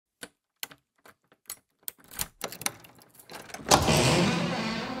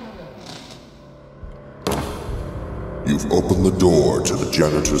You've opened the door to the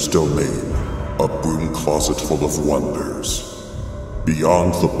Janitor's domain, a broom closet full of wonders.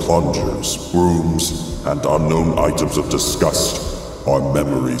 Beyond the plungers, brooms, and unknown items of disgust are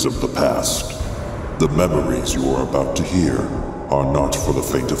memories of the past. The memories you are about to hear are not for the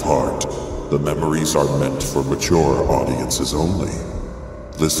faint of heart. The memories are meant for mature audiences only.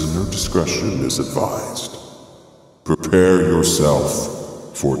 Listener discretion is advised. Prepare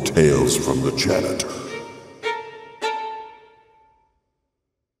yourself for Tales from the Janitor.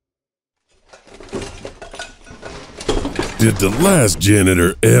 Did the last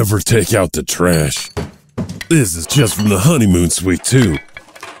janitor ever take out the trash? This is just from the honeymoon suite, too.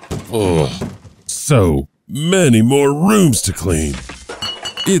 Oh, so many more rooms to clean.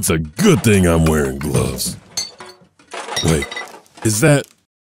 It's a good thing I'm wearing gloves. Wait, is that...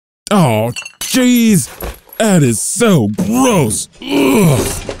 Oh, jeez! That is so gross!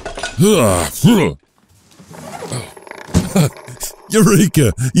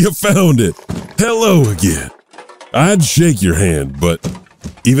 Eureka! You found it! Hello again! I'd shake your hand, but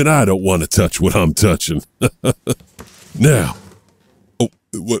even I don't want to touch what I'm touching. Now, oh,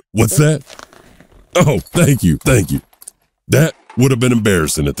 what's that? Oh, thank you. That would have been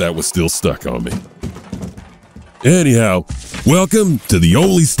embarrassing if that was still stuck on me. Anyhow, welcome to the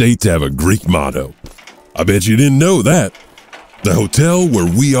only state to have a Greek motto. I bet you didn't know that. The hotel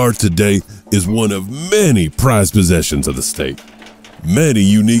where we are today is one of many prized possessions of the state. Many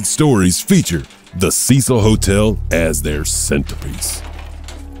unique stories feature the Cecil Hotel as their centerpiece.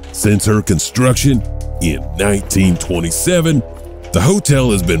 Since her construction in 1927, the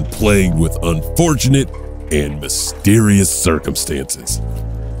hotel has been plagued with unfortunate and mysterious circumstances.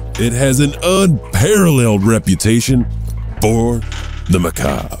 It has an unparalleled reputation for the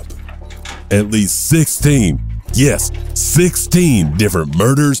macabre. At least 16 different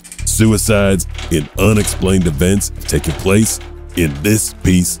murders, suicides, and unexplained events have taken place in this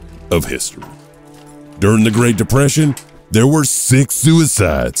piece of history. During the Great Depression, there were 6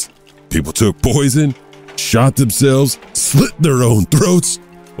 suicides. People took poison, shot themselves, slit their own throats,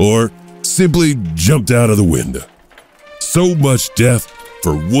 or simply jumped out of the window. So much death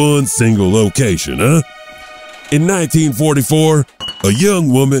for one single location, huh? In 1944, a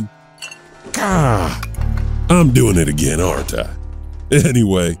young woman... I'm doing it again, aren't I?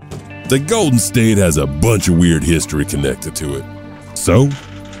 Anyway, the Golden State has a bunch of weird history connected to it. So,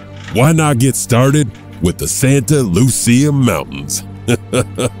 why not get started with the Santa Lucia Mountains?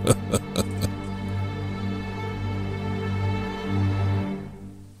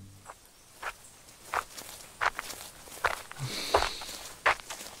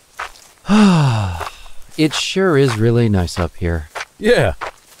 It sure is really nice up here. Yeah,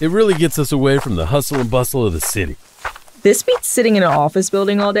 it really gets us away from the hustle and bustle of the city. This beats sitting in an office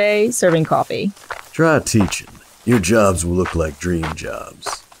building all day, serving coffee. Try teaching. Your jobs will look like dream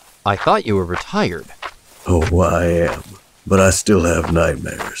jobs. I thought you were retired. Oh, I am. But I still have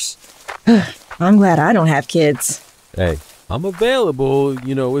nightmares. I'm glad I don't have kids. Hey, I'm available,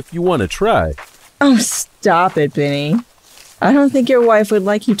 if you want to try. Oh, stop it, Benny. I don't think your wife would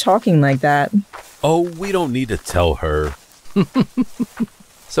like you talking like that. Oh, we don't need to tell her.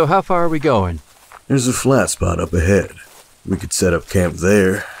 So how far are we going? There's a flat spot up ahead. We could set up camp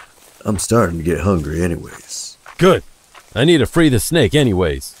there. I'm starting to get hungry anyways. Good. I need to free the snake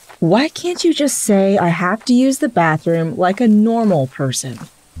anyways. Why can't you just say I have to use the bathroom like a normal person?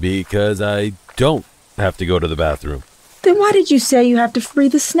 Because I don't have to go to the bathroom. Then why did you say you have to free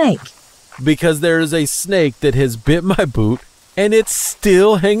the snake? Because there is a snake that has bit my boot and it's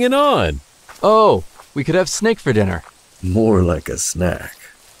still hanging on. Oh, we could have snake for dinner. More like a snack.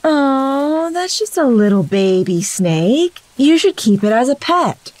 Oh, that's just a little baby snake. You should keep it as a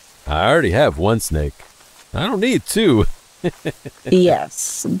pet. I already have one snake. I don't need 2.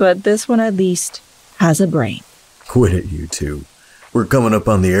 Yes, but this one at least has a brain. Quit it, you two. We're coming up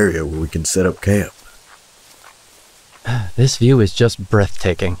on the area where we can set up camp. This view is just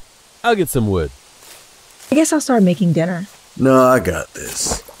breathtaking. I'll get some wood. I guess I'll start making dinner. No, I got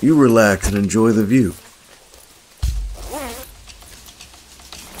this. You relax and enjoy the view.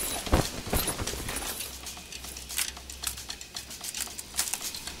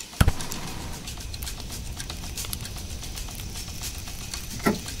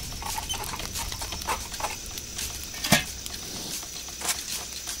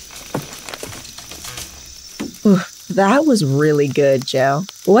 Ooh, that was really good, Joe.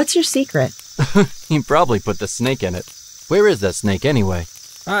 What's your secret? He probably put the snake in it. Where is that snake anyway?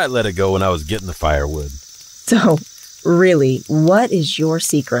 I let it go when I was getting the firewood. So, really, what is your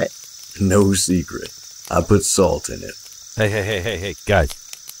secret? No secret. I put salt in it. Hey, guys.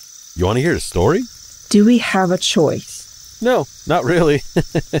 You want to hear the story? Do we have a choice? No, not really.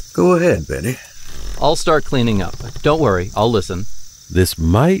 Go ahead, Benny. I'll start cleaning up. Don't worry, I'll listen. This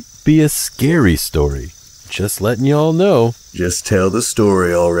might be a scary story. Just letting y'all know. Just tell the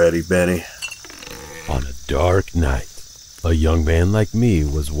story already, Benny. On a dark night, a young man like me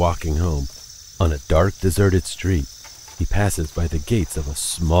was walking home. On a dark, deserted street, he passes by the gates of a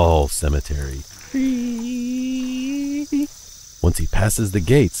small cemetery. Once he passes the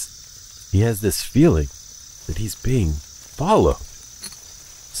gates, he has this feeling that he's being followed.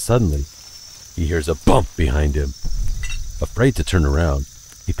 Suddenly, he hears a bump behind him. Afraid to turn around,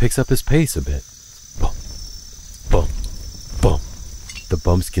 he picks up his pace a bit. Bump, bump, bump. The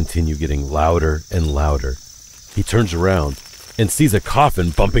bumps continue getting louder and louder. He turns around and sees a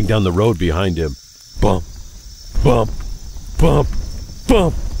coffin bumping down the road behind him. Bump, bump, bump,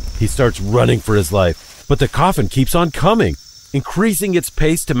 bump. He starts running for his life, but the coffin keeps on coming, increasing its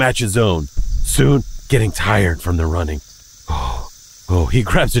pace to match his own. Soon, getting tired from the running. Oh, he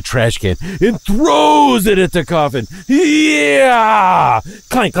grabs a trash can and throws it at the coffin. Yeah!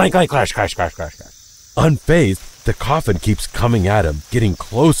 Clank, clank, clank, clash, clash, clash, clash, clash. Unfazed, the coffin keeps coming at him, getting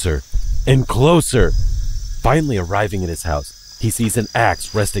closer and closer. Finally arriving at his house, he sees an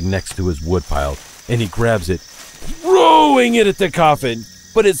axe resting next to his woodpile, and he grabs it, throwing it at the coffin,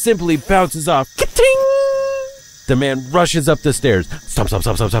 but it simply bounces off. Ka-ting! The man rushes up the stairs, stomp, stomp,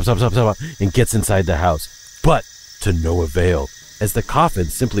 stomp, stomp, stomp, stomp, stomp, stomp, and gets inside the house. But to no avail, as the coffin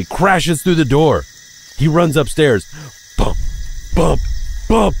simply crashes through the door. He runs upstairs, bump, bump,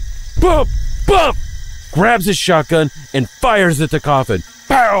 bump, bump, bump, grabs his shotgun and fires at the coffin.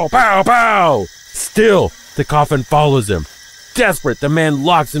 Pow, pow, pow! Still, the coffin follows him. Desperate, the man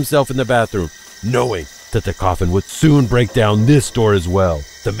locks himself in the bathroom, knowing that the coffin would soon break down this door as well.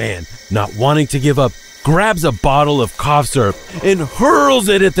 The man, not wanting to give up, grabs a bottle of cough syrup and hurls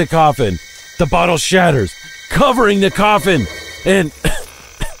it at the coffin. The bottle shatters, covering the coffin, and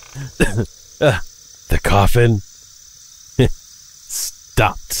the coffin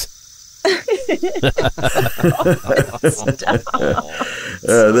stopped.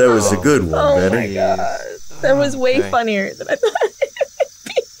 That was a good one, Oh Benny. my god. That was way Okay. funnier than I thought it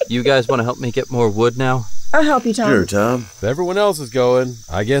would be. You guys want to help me get more wood now? I'll help you, Tom. Sure, Tom. If everyone else is going,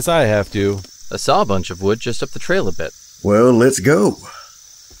 I guess I have to. I saw a bunch of wood just up the trail a bit. Well, let's go.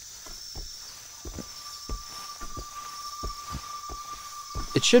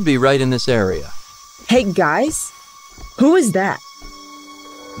 It should be right in this area. Hey, guys. Who is that?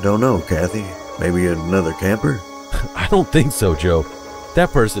 Don't know, Kathy. Maybe another camper? I don't think so, Joe.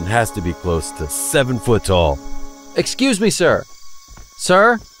 That person has to be close to 7 foot tall. Excuse me, sir.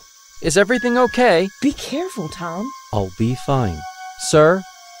 Sir, is everything okay? Be careful, Tom. I'll be fine. Sir,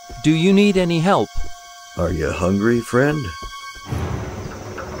 do you need any help? Are you hungry, friend?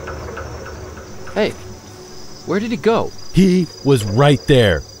 Hey, where did he go? He was right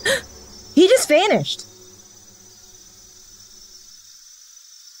there. He just vanished.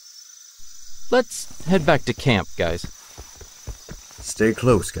 Let's head back to camp, guys. Stay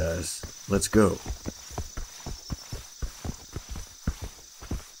close, guys. Let's go.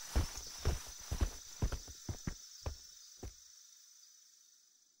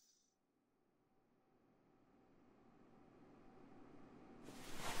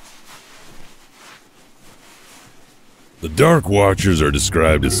 The Dark Watchers are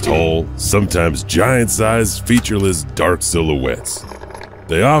described as tall, sometimes giant-sized, featureless, dark silhouettes.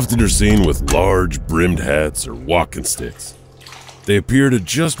 They often are seen with large, brimmed hats or walking sticks. They appear to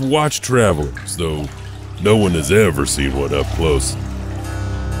just watch travelers, though no one has ever seen one up close.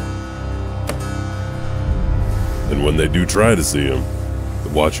 And when they do try to see them, the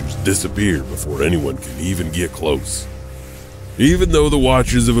Watchers disappear before anyone can even get close. Even though the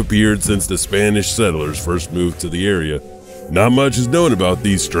Watchers have appeared since the Spanish settlers first moved to the area, not much is known about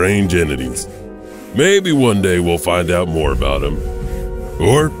these strange entities. Maybe one day we'll find out more about them.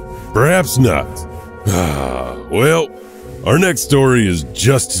 Or perhaps not. Well, our next story is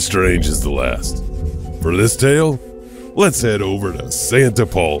just as strange as the last. For this tale, let's head over to Santa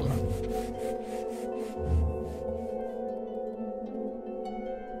Paula.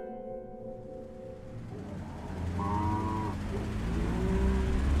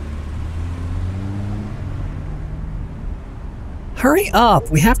 Hurry up,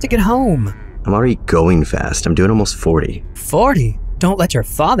 we have to get home. I'm already going fast. I'm doing almost 40. 40? Don't let your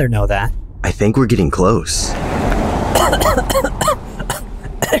father know that. I think we're getting close.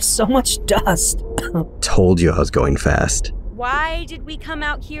 There's so much dust. Told you I was going fast. Why did we come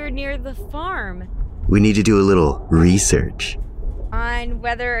out here near the farm? We need to do a little research. On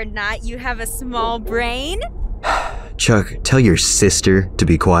whether or not you have a small brain? Chuck, tell your sister to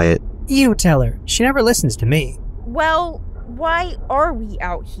be quiet. You tell her. She never listens to me. Well, why are we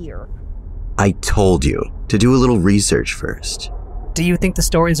out here? I told you to do a little research first. Do you think the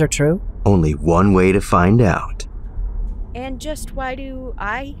stories are true? Only one way to find out. And just why do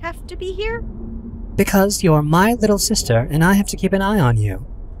I have to be here? Because you're my little sister and I have to keep an eye on you.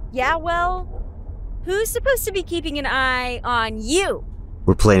 Yeah, well, who's supposed to be keeping an eye on you?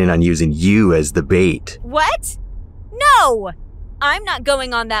 We're planning on using you as the bait. What? No! I'm not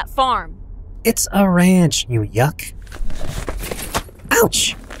going on that farm. It's a ranch, you yuck.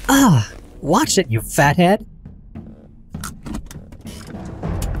 Ouch! Ah, watch it, you fathead.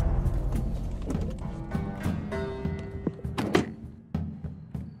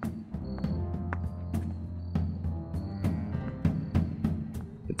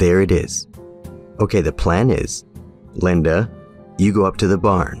 There it is. Okay, the plan is, Linda, you go up to the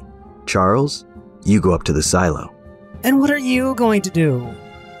barn. Charles, you go up to the silo. And what are you going to do?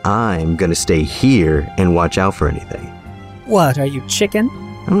 I'm gonna stay here and watch out for anything. What, are you chicken?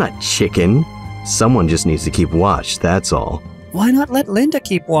 I'm not chicken. Someone just needs to keep watch, that's all. Why not let Linda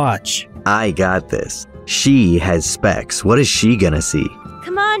keep watch? I got this. She has specs. What is she gonna see?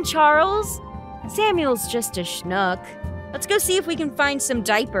 Come on, Charles. Samuel's just a schnook. Let's go see if we can find some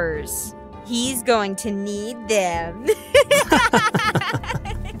diapers. He's going to need them.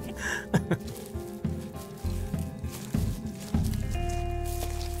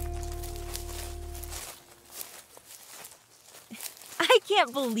 I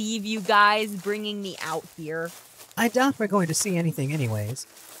can't believe you guys bringing me out here. I doubt we're going to see anything anyways.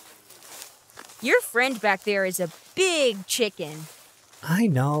 Your friend back there is a big chicken. I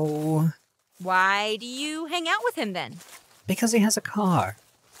know. Why do you hang out with him then? Because he has a car.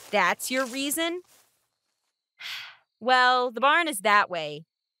 That's your reason? Well, the barn is that way.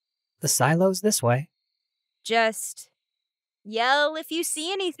 The silo's this way. Just yell if you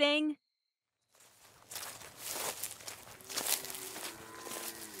see anything.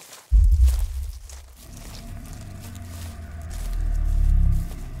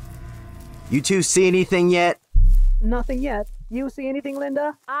 You two see anything yet? Nothing yet. You see anything,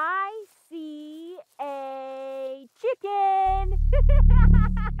 Linda? I see a chicken.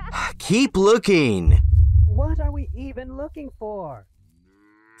 Keep looking. What are we even looking for?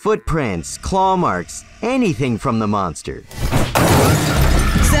 Footprints, claw marks, anything from the monster.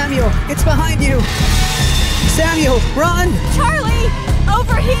 Samuel, it's behind you! Samuel, run! Charlie,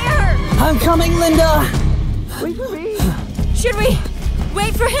 over here! I'm coming, Linda! Wait for me. Should we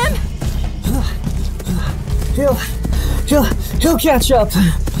wait for him? He'll catch up.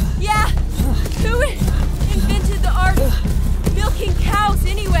 Yeah. Who invented the art of milking cows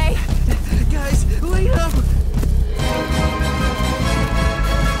anyway? Guys, wait up!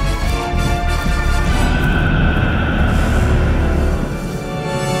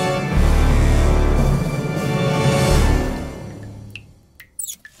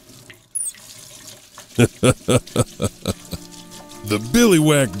 The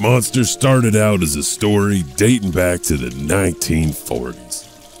Billiwhack Monster started out as a story dating back to the 1940s.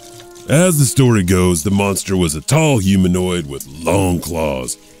 As the story goes, the monster was a tall humanoid with long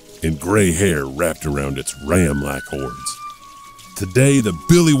claws and gray hair wrapped around its ram-like horns. Today, the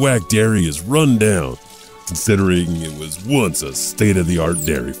Billiwhack Dairy is run down, considering it was once a state-of-the-art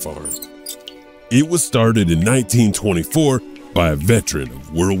dairy farm. It was started in 1924 by a veteran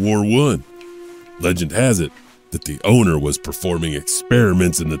of World War I. Legend has it that the owner was performing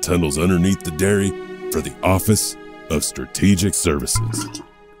experiments in the tunnels underneath the dairy for the Office of Strategic Services.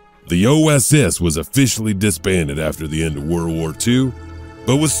 The OSS was officially disbanded after the end of World War II,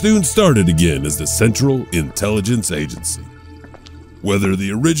 but was soon started again as the Central Intelligence Agency. Whether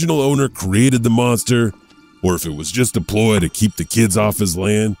the original owner created the monster, or if it was just a ploy to keep the kids off his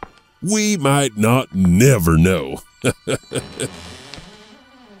land, we might not never know.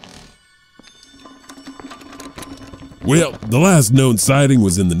 Well, the last known sighting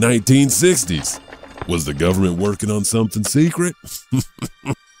was in the 1960s. Was the government working on something secret?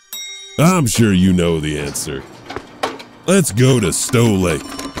 I'm sure you know the answer. Let's go to Stowe Lake,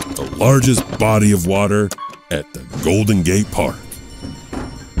 the largest body of water at the Golden Gate Park.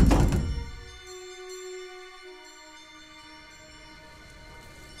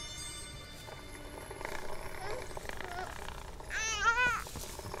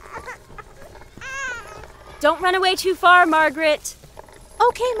 Don't run away too far, Margaret.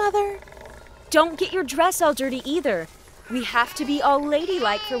 Okay, Mother. Don't get your dress all dirty either. We have to be all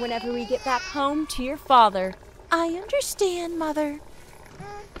ladylike for whenever we get back home to your father. I understand, Mother.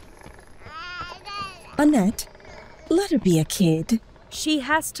 Annette, let her be a kid. She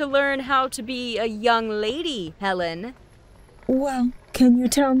has to learn how to be a young lady, Helen. Well, can you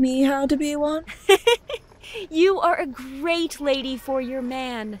tell me how to be one? You are a great lady for your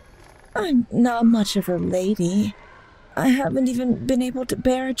man. I'm not much of a lady. I haven't even been able to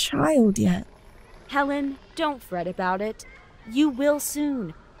bear a child yet. Helen, don't fret about it. You will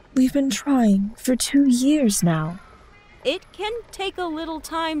soon. We've been trying for 2 years now. It can take a little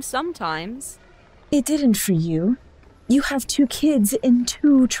time sometimes. It didn't for you. You have 2 kids in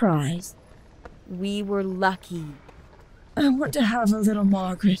 2 tries. We were lucky. I want to have a little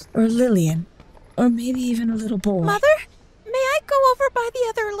Margaret or Lillian, or maybe even a little boy. Mother, may I go over by the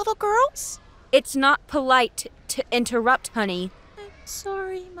other little girls? It's not polite to interrupt, honey. I'm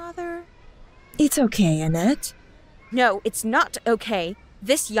sorry, Mother. It's okay, Annette. No, it's not okay.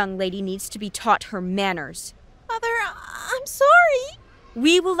 This young lady needs to be taught her manners. Mother, I'm sorry.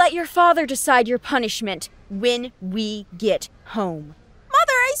 We will let your father decide your punishment when we get home.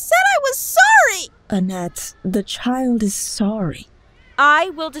 Mother, I said I was sorry! Annette, the child is sorry. I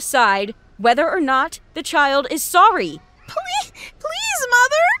will decide whether or not the child is sorry. Please,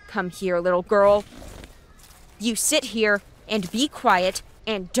 Mother! Come here, little girl. You sit here and be quiet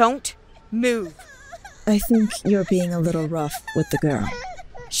and don't move. I think you're being a little rough with the girl.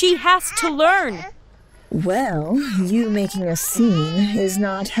 She has to learn. Well, you making a scene is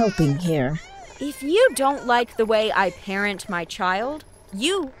not helping here. If you don't like the way I parent my child,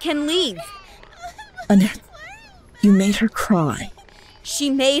 you can leave. Annette, you made her cry. She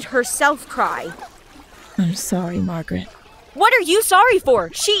made herself cry. I'm sorry, Margaret. What are you sorry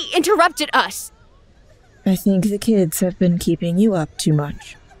for? She interrupted us. I think the kids have been keeping you up too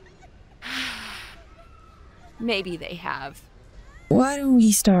much. Maybe they have. Why don't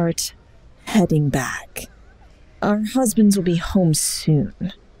we start heading back? Our husbands will be home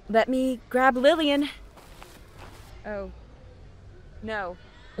soon. Let me grab Lillian. Oh. No.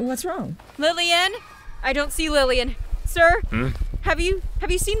 What's wrong? Lillian? I don't see Lillian. Sir? Have you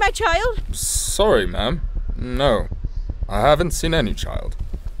seen my child? Sorry, ma'am. No. I haven't seen any child.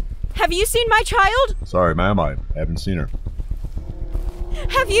 Have you seen my child? Sorry, ma'am. I haven't seen her.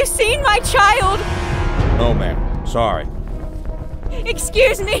 Have you seen my child? No, ma'am. Sorry.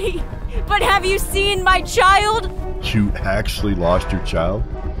 Excuse me, but have you seen my child? You actually lost your child?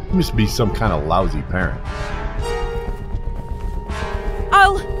 You must be some kind of lousy parent.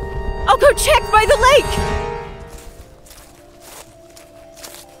 I'll go check by the lake.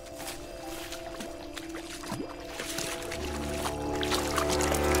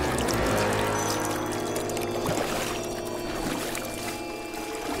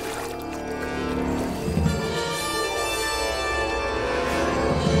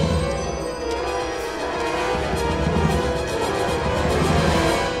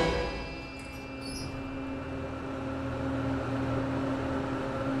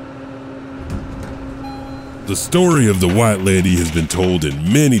 The story of the White Lady has been told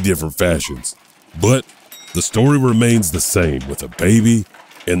in many different fashions, but the story remains the same with a baby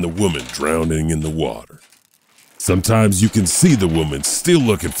and the woman drowning in the water. Sometimes you can see the woman still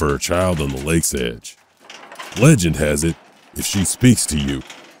looking for her child on the lake's edge. Legend has it, if she speaks to you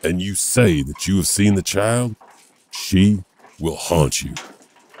and you say that you have seen the child, she will haunt you.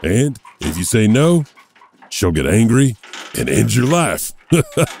 And if you say no, she'll get angry and end your life.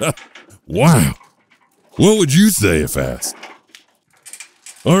 Wow. What would you say if asked?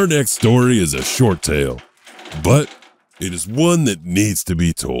 Our next story is a short tale, but it is one that needs to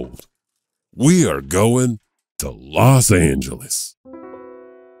be told. We are going to Los Angeles.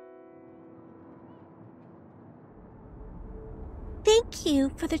 Thank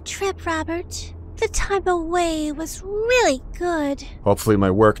you for the trip, Robert. The time away was really good. Hopefully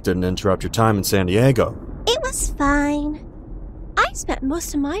my work didn't interrupt your time in San Diego. It was fine. I spent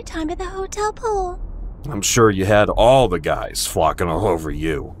most of my time at the hotel pool. I'm sure you had all the guys flocking all over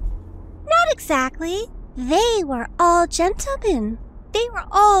you. Not exactly. They were all gentlemen. They were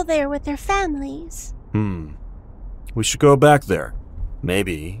all there with their families. We should go back there.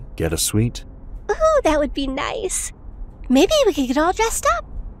 Maybe get a suite. Ooh, that would be nice. Maybe we could get all dressed up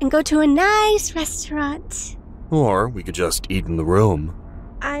and go to a nice restaurant. Or we could just eat in the room.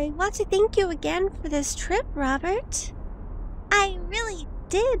 I want to thank you again for this trip, Robert. I really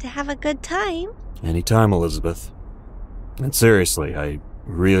did have a good time. Anytime, Elizabeth. And seriously, I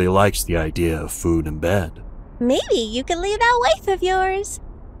really liked the idea of food and bed. Maybe you could leave that wife of yours,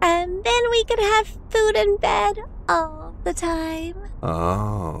 and then we could have food and bed all the time.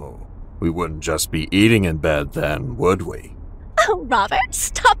 Oh, we wouldn't just be eating in bed then, would we? Oh, Robert,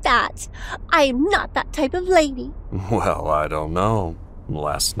 stop that. I'm not that type of lady. Well, I don't know.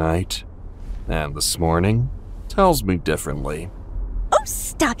 Last night and this morning tells me differently. Oh,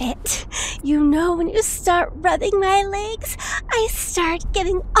 stop it. You know, when you start rubbing my legs, I start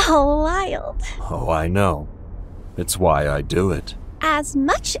getting all wild. Oh, I know. It's why I do it. As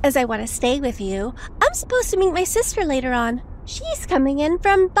much as I want to stay with you, I'm supposed to meet my sister later on. She's coming in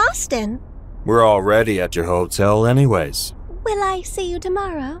from Boston. We're already at your hotel anyways. Will I see you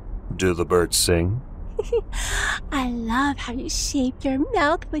tomorrow? Do the birds sing? I love how you shape your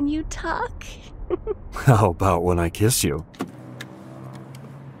mouth when you talk. How about when I kiss you?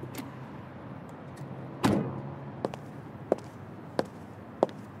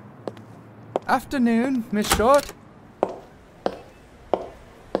 Afternoon, Miss Short.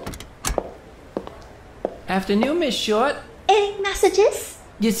 Afternoon, Miss Short. Any messages?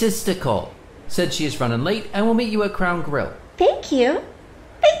 Your sister called. Said she is running late and will meet you at Crown Grill. Thank you.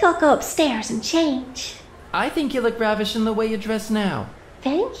 Think I'll go upstairs and change. I think you look ravish in the way you're dressed now.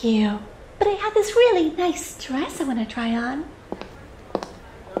 Thank you. But I have this really nice dress I want to try on.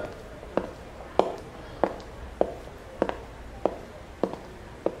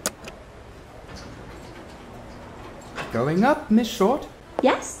 Going up, Miss Short?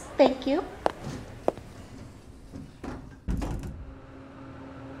 Yes, thank you.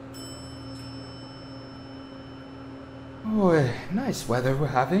 Oh, nice weather we're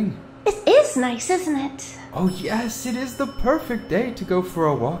having. It is nice, isn't it? Oh yes, it is the perfect day to go for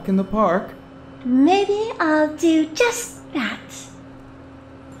a walk in the park. Maybe I'll do just that.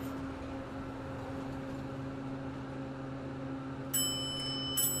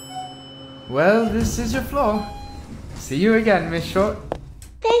 Well, this is your floor. See you again, Miss Short.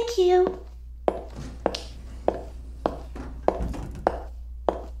 Thank you.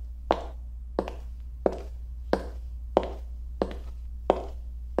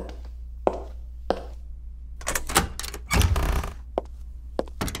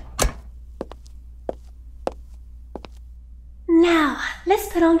 Now,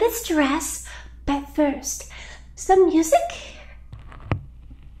 let's put on this dress, but first, some music.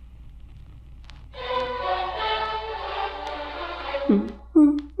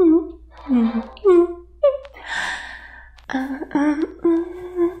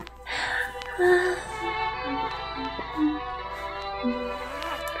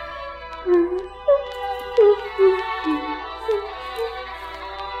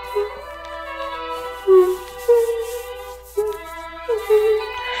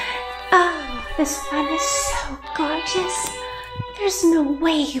 Oh, this one is so gorgeous. There's no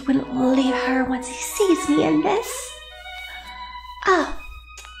way he wouldn't leave her once he sees me in this.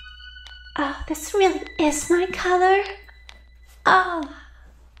 Oh, this really is my color. Oh.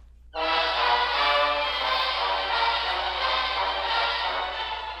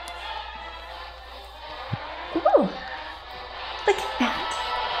 Ooh, look at that.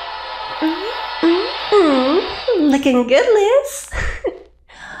 Looking good, Liz.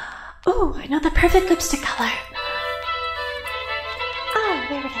 Oh, I know the perfect lipstick color. Oh,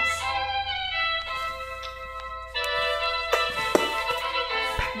 there it is.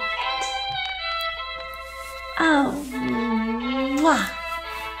 Perfect. Oh, mwah.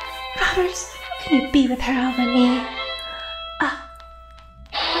 Robert, how can you be with her over me? Oh,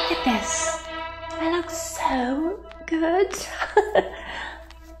 look at this. I look so good.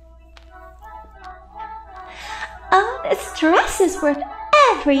 Oh, this dress is worth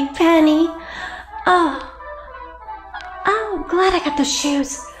every penny. Oh, I'm glad I got those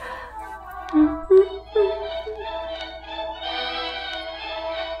shoes. Oh,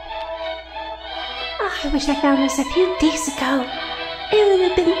 I wish I found this a few days ago. It would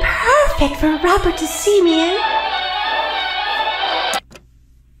have been perfect for Robert to see me in.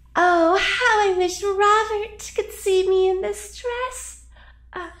 Oh, how I wish Robert could see me in this dress.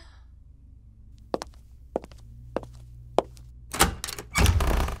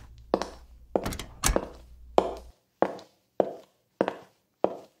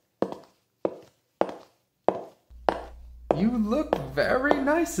 You look very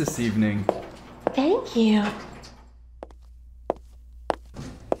nice this evening. Thank you.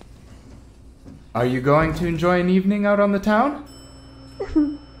 Are you going to enjoy an evening out on the town?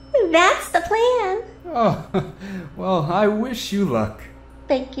 That's the plan. Oh, well, I wish you luck.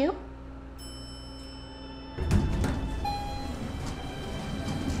 Thank you.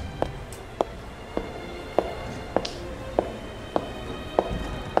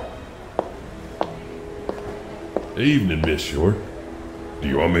 Evening, Miss Short. Do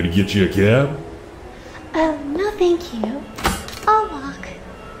you want me to get you a cab? No, thank you. I'll walk.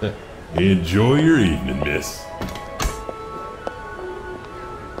 Enjoy your evening, miss.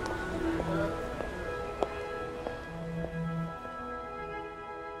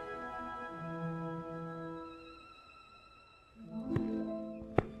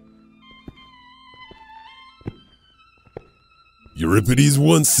 Euripides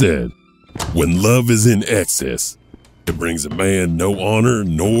once said, "When love is in excess, it brings a man no honor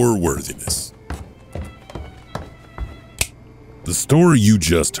nor worthiness." The story you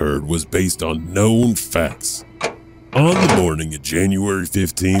just heard was based on known facts. On the morning of January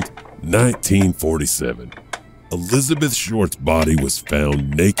 15th, 1947, Elizabeth Short's body was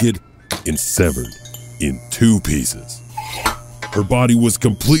found naked and severed in 2 pieces. Her body was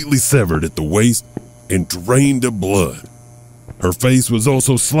completely severed at the waist and drained of blood. Her face was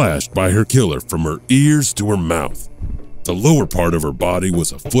also slashed by her killer from her ears to her mouth. The lower part of her body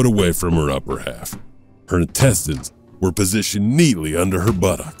was a foot away from her upper half. Her intestines were positioned neatly under her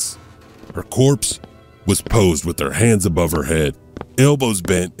buttocks. Her corpse was posed with her hands above her head, elbows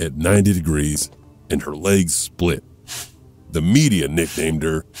bent at 90 degrees, and her legs split. The media nicknamed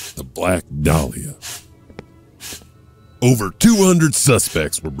her the Black Dahlia. Over 200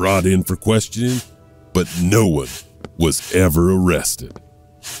 suspects were brought in for questioning, but no one was ever arrested.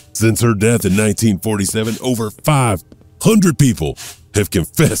 Since her death in 1947, over 500 people have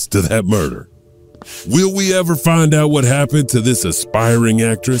confessed to that murder. Will we ever find out what happened to this aspiring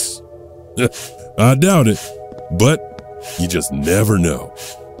actress? I doubt it, but you just never know.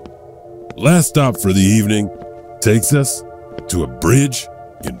 Last stop for the evening takes us to a bridge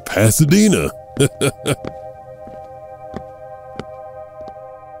in Pasadena.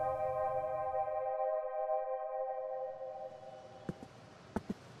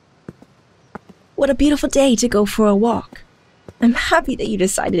 What a beautiful day to go for a walk. I'm happy that you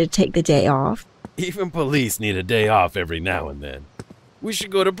decided to take the day off. Even police need a day off every now and then. We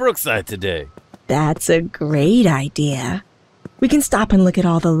should go to Brookside today. That's a great idea. We can stop and look at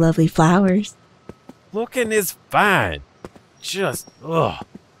all the lovely flowers. Looking is fine. Just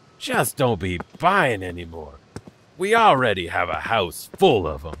don't be buying anymore. We already have a house full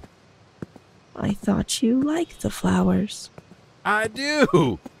of them. I thought you liked the flowers. I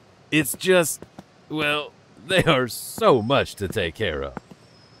do. It's just, well, they are so much to take care of.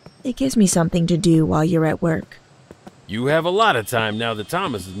 It gives me something to do while you're at work. You have a lot of time now that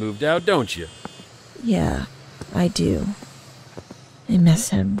Thomas has moved out, don't you? Yeah, I do. I miss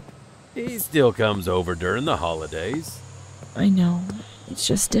him. He still comes over during the holidays. I know. It's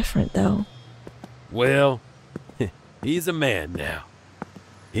just different, though. Well, he's a man now.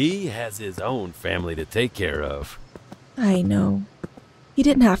 He has his own family to take care of. I know. He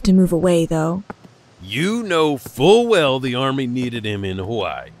didn't have to move away, though. You know full well the Army needed him in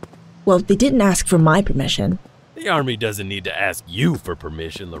Hawaii. Well, they didn't ask for my permission. The Army doesn't need to ask you for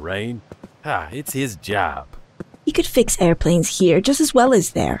permission, Lorraine. It's his job. He could fix airplanes here just as well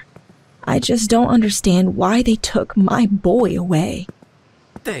as there. I just don't understand why they took my boy away.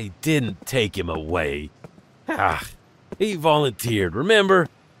 They didn't take him away. He volunteered, remember?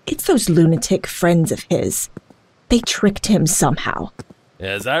 It's those lunatic friends of his. They tricked him somehow.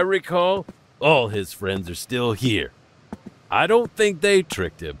 As I recall, all his friends are still here. I don't think they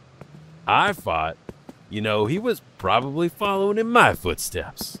tricked him. I thought, he was probably following in my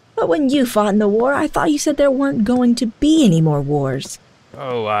footsteps. But when you fought in the war, I thought you said there weren't going to be any more wars.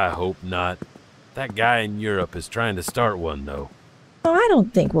 Oh, I hope not. That guy in Europe is trying to start one, though. Oh, I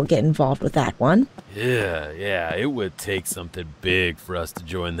don't think we'll get involved with that one. Yeah, it would take something big for us to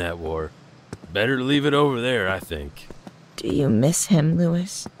join that war. Better leave it over there, I think. Do you miss him,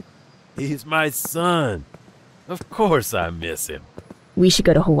 Louis? He's my son. Of course I miss him. We should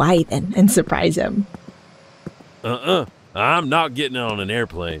go to Hawaii then and surprise him. I'm not getting on an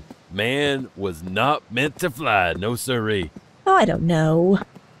airplane. Man was not meant to fly, no siree. Oh, I don't know.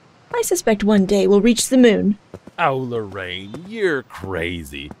 I suspect one day we'll reach the moon. Oh, Lorraine, you're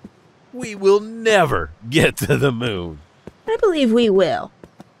crazy. We will never get to the moon. I believe we will.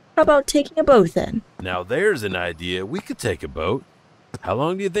 How about taking a boat then? Now there's an idea. We could take a boat. How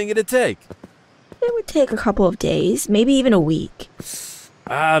long do you think it'd take? It would take a couple of days, maybe even a week.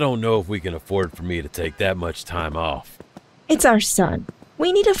 I don't know if we can afford for me to take that much time off. It's our son.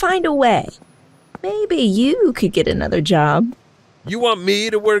 We need to find a way. Maybe you could get another job. You want me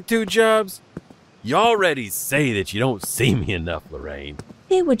to work 2 jobs? You already say that you don't see me enough, Lorraine.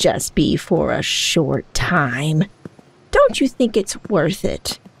 It would just be for a short time. Don't you think it's worth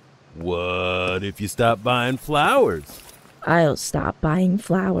it? What if you stop buying flowers? I'll stop buying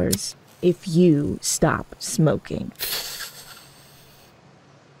flowers if you stop smoking.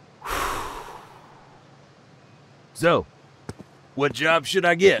 So, what job should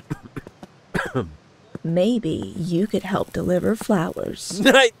I get? Maybe you could help deliver flowers.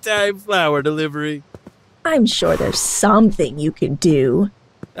 Nighttime flower delivery. I'm sure there's something you could do.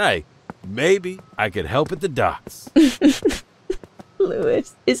 Hey, maybe I could help at the docks.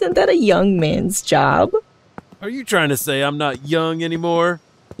 Louis, isn't that a young man's job? Are you trying to say I'm not young anymore?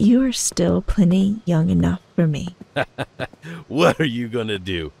 You're still plenty young enough for me. What are you gonna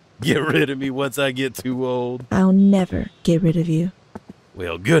do? Get rid of me once I get too old? I'll never get rid of you.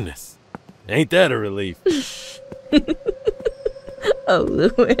 Well, goodness. Ain't that a relief? Oh,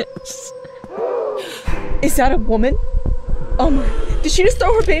 Lewis. Is that a woman? Oh my, did she just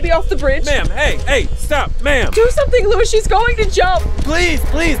throw her baby off the bridge? Ma'am, hey, stop, ma'am. Do something, Lewis, she's going to jump. Please,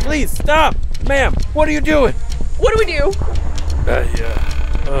 stop. Ma'am, what are you doing? What do we do?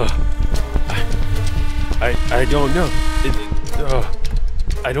 I don't know.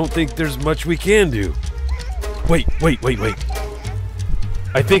 I don't think there's much we can do. Wait.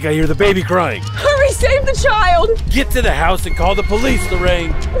 I think I hear the baby crying. Hurry, save the child! Get to the house and call the police,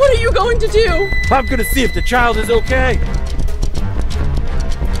 Lorraine. What are you going to do? I'm gonna see if the child is okay.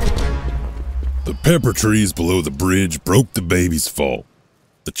 The pepper trees below the bridge broke the baby's fall.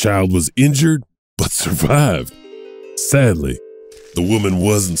 The child was injured, but survived. Sadly, the woman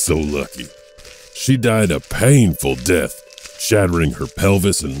wasn't so lucky. She died a painful death, shattering her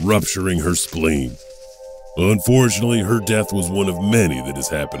pelvis and rupturing her spleen. Unfortunately, her death was one of many that has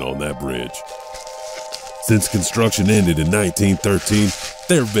happened on that bridge. Since construction ended in 1913,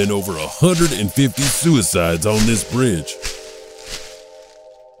 there have been over 150 suicides on this bridge.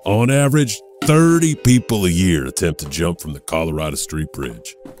 On average, 30 people a year attempt to jump from the Colorado Street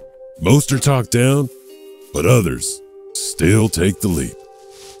Bridge. Most are talked down, but others still take the leap.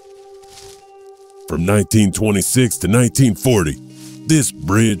 From 1926 to 1940, this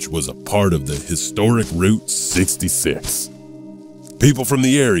bridge was a part of the historic Route 66. People from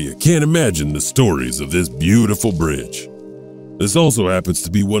the area can't imagine the stories of this beautiful bridge. This also happens to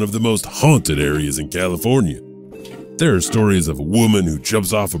be one of the most haunted areas in California. There are stories of a woman who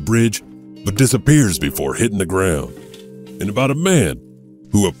jumps off a bridge but disappears before hitting the ground, and about a man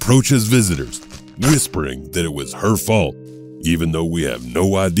who approaches visitors, whispering that it was her fault, even though we have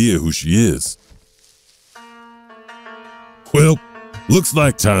no idea who she is. Well, looks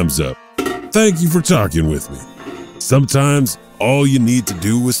like time's up. Thank you for talking with me. Sometimes all you need to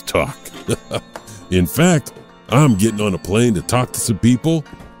do is talk. In fact, I'm getting on a plane to talk to some people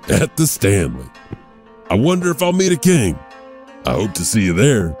at the Stanley. I wonder if I'll meet a king. I hope to see you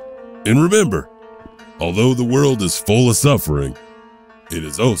there. And remember, although the world is full of suffering, it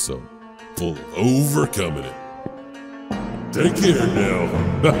is also full of overcoming it. Take care now.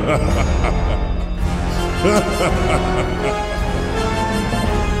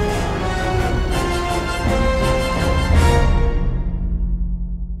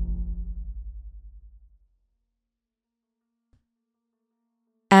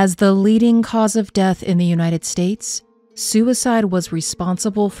 As the leading cause of death in the United States, suicide was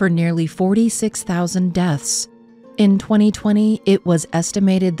responsible for nearly 46,000 deaths. In 2020, it was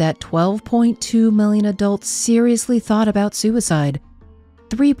estimated that 12.2 million adults seriously thought about suicide,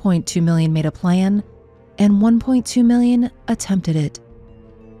 3.2 million made a plan, and 1.2 million attempted it.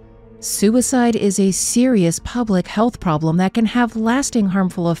 Suicide is a serious public health problem that can have lasting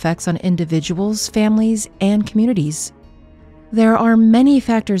harmful effects on individuals, families, and communities. There are many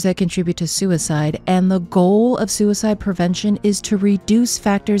factors that contribute to suicide, and the goal of suicide prevention is to reduce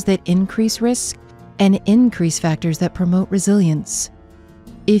factors that increase risk and increase factors that promote resilience.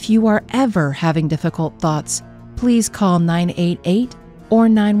 If you are ever having difficult thoughts, please call 988 or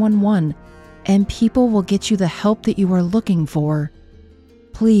 911, and people will get you the help that you are looking for.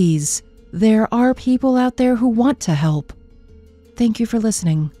 Please, there are people out there who want to help. Thank you for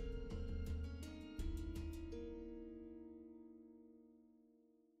listening.